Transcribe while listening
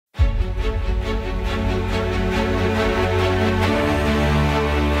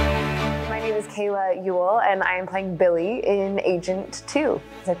Kayla Ewell, and I am playing Billy in Agent 2.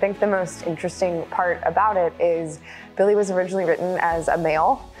 I think the most interesting part about it is Billy was originally written as a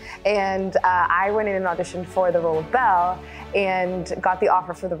male, and I went in and auditioned for the role of Belle and got the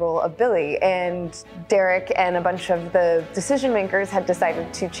offer for the role of Billy. And Derek and a bunch of the decision makers had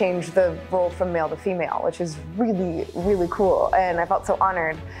decided to change the role from male to female, which is really, really cool. And I felt so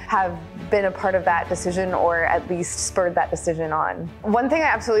honored to have been a part of that decision, or at least spurred that decision on. One thing I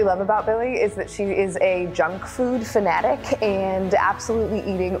absolutely love about Billy is that she is a junk food fanatic and absolutely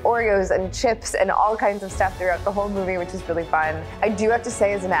eating Oreos and chips and all kinds of stuff throughout the whole movie, which is really fun. I do have to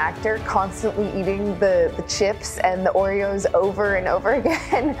say, as an actor, constantly eating the chips and the Oreos over and over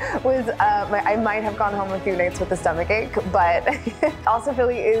again was, I might have gone home a few nights with a stomachache, but also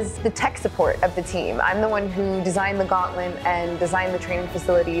Billy is the tech support of the team. I'm the one who designed the gauntlet and designed the training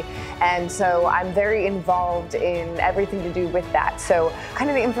facility, and so I'm very involved in everything to do with that. So kind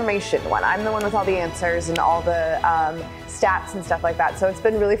of the information one. I'm the one with all the answers and all the stats and stuff like that. So it's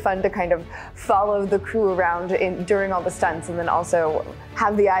been really fun to kind of follow the crew around during all the stunts, and then also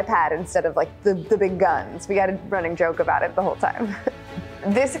have the iPad instead of like the big guns. We had a running joke about it the whole time.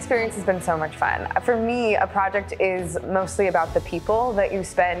 This experience has been so much fun. For me, a project is mostly about the people that you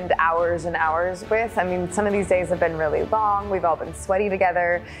spend hours and hours with. I mean, some of these days have been really long. We've all been sweaty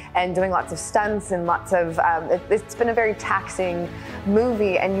together and doing lots of stunts and lots of, it's been a very taxing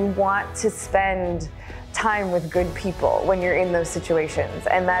movie, and you want to spend time with good people when you're in those situations,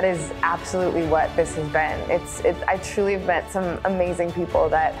 and that is absolutely what this has been. I truly have met some amazing people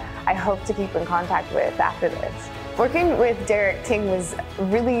that I hope to keep in contact with after this. Working with Derek Ting was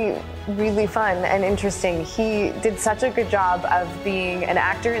really, really fun and interesting. He did such a good job of being an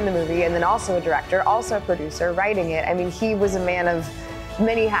actor in the movie, and then also a director, also a producer, writing it. I mean, he was a man of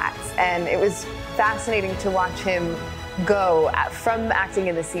many hats, and it was fascinating to watch him go from acting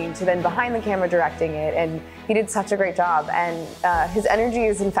in the scene to then behind the camera directing it, and he did such a great job. And his energy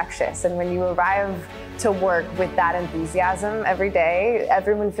is infectious, and when you arrive to work with that enthusiasm every day,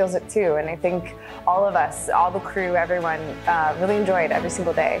 everyone feels it too. And I think all of us, all the crew, everyone really enjoyed every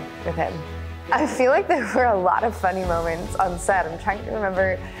single day with him. I feel like there were a lot of funny moments on set. I'm trying to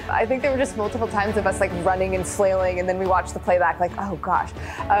remember. I think there were just multiple times of us like running and flailing, and then we watched the playback like, oh gosh,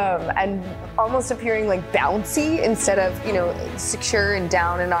 and almost appearing like bouncy instead of, you know, secure and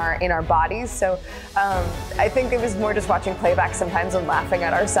down in our bodies. So I think it was more just watching playback sometimes and laughing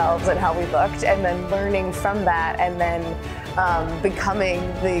at ourselves and how we looked, and then learning from that, and then becoming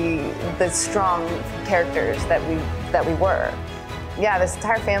the strong characters that we were. Yeah, this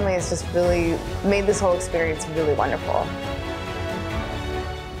entire family has just really made this whole experience really wonderful.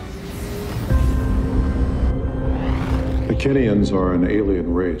 The Kinians are an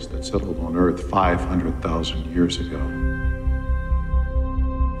alien race that settled on Earth 500,000 years ago.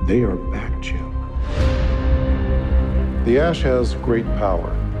 They are back, Jim. The Ash has great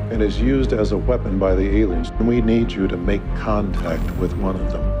power and is used as a weapon by the aliens. And we need you to make contact with one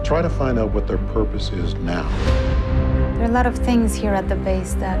of them. Try to find out what their purpose is now. There are a lot of things here at the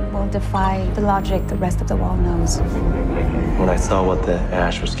base that will defy the logic the rest of the world knows. When I saw what the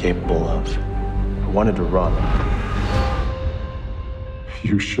Ash was capable of, I wanted to run.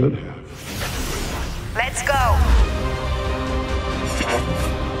 You should have. Let's go!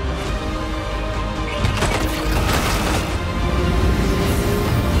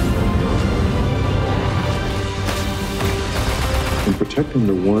 In protecting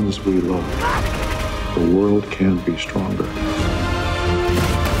the ones we love, the world can be stronger.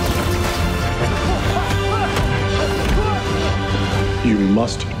 You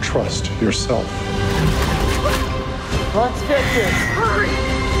must trust yourself. Let's get this. Hurry!